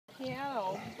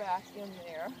back in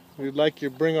there. We'd like to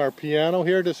bring our piano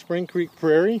here to Spring Creek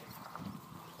Prairie,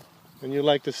 and you'd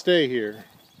like to stay here.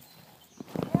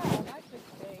 Yeah, I'd like to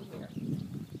stay here.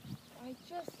 I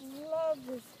just love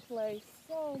this place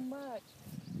so much.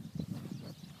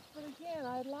 But again,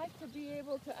 I'd like to be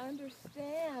able to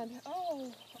understand,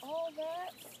 oh, all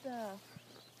that stuff.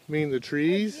 You mean the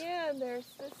trees? Again, there's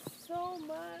just so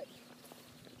much.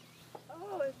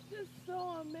 Oh, it's just so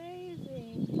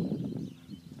amazing.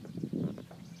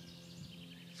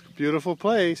 It's a beautiful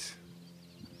place.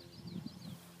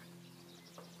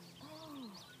 Oh,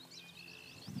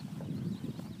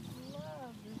 I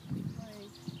love this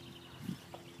place.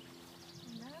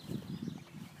 And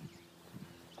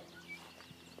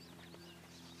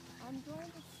I'm going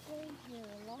to stay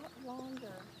here a lot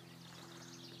longer.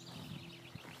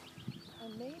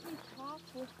 And maybe talk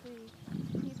with the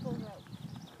people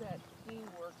that do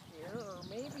work here, or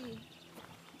maybe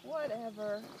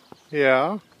whatever.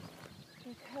 Yeah.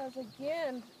 Because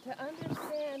again, to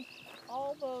understand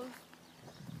all those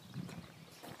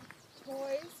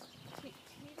toys,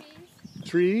 TVs,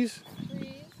 Trees?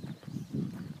 trees.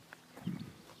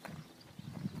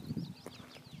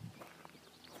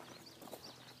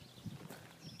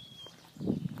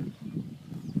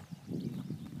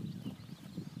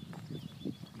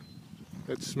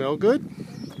 That smell good?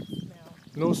 Smell.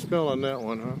 No smell on that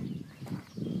one, huh?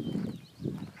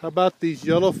 How about these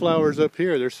yellow flowers up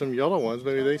here? There's some yellow ones.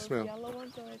 Maybe they Those smell. yellow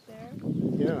ones are right there.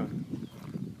 Yeah.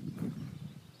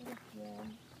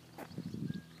 Again.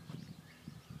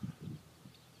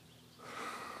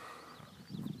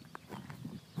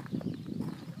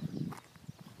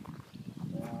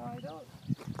 Well, I don't.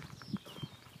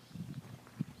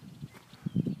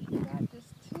 I got just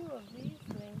 2 of these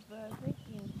things, but I'm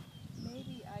thinking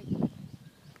maybe I could.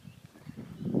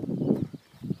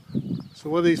 So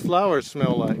what do these flowers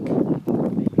smell like?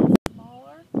 Maybe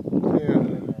smaller. Yeah.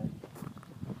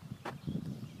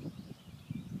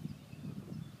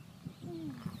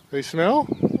 They smell?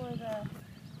 For the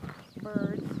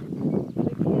birds.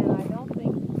 But again, I don't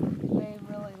think they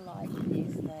really like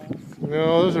these things.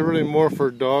 No, those are really more for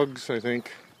dogs, I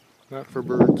think, not for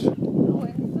birds. Oh,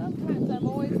 and sometimes I'm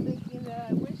always thinking that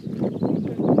I wish we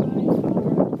could find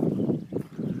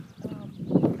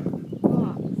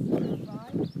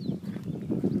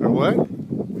Our what?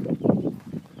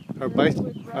 Our,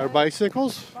 Bicycle. our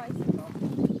bicycles? Because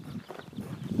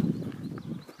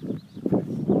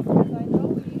I know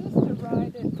we used to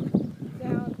ride it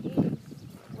down east,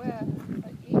 east. But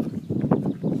again,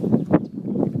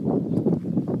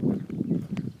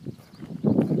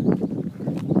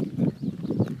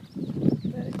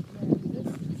 this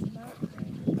is not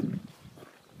dangerous.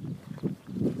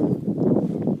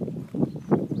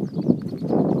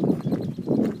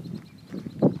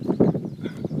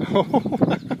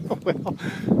 Well,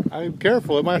 I'm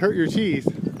careful, it might hurt your teeth.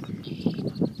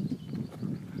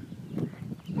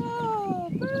 Oh,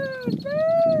 bird,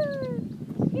 bird!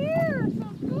 Here,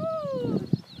 some food!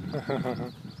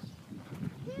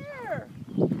 Here!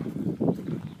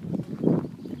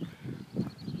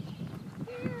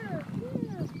 Here,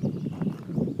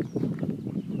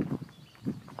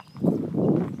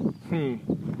 here!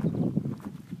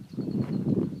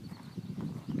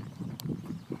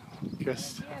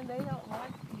 Guess. Again, they don't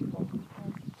like people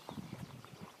because,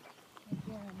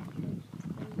 again,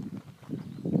 they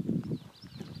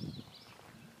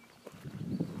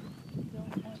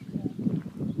don't have to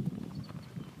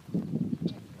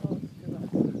get close to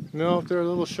us. No, they're a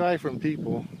little shy from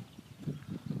people.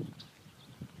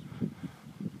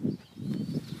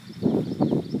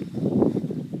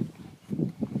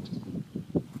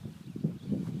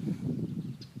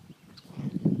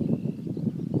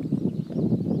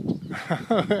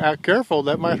 Careful,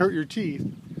 that might hurt your teeth.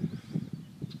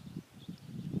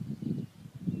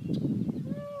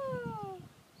 Oh.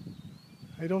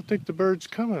 I don't think the bird's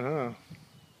coming, huh?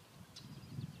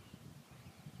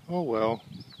 Oh well.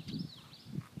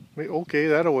 Okay,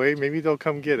 that away. Maybe they'll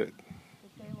come get it.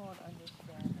 But they won't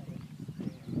understand that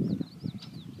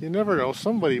it's there. You never know.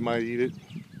 Somebody might eat it.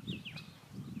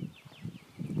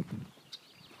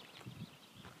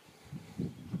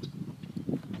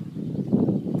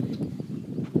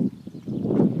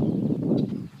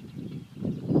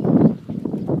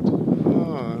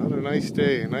 Oh, what a nice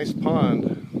day. A nice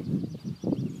pond.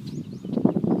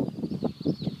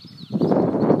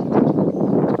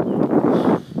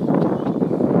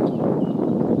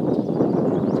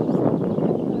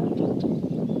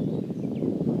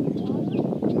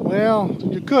 Well,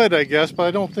 you could, I guess, but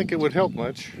I don't think it would help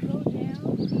much. Go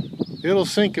down. It'll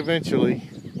sink eventually.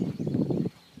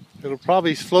 It'll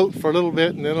probably float for a little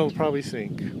bit and then it'll probably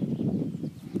sink.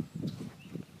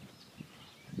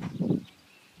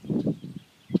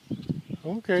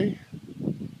 Okay.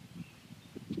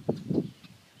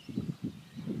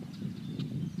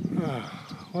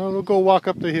 Well, we'll go walk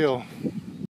up the hill.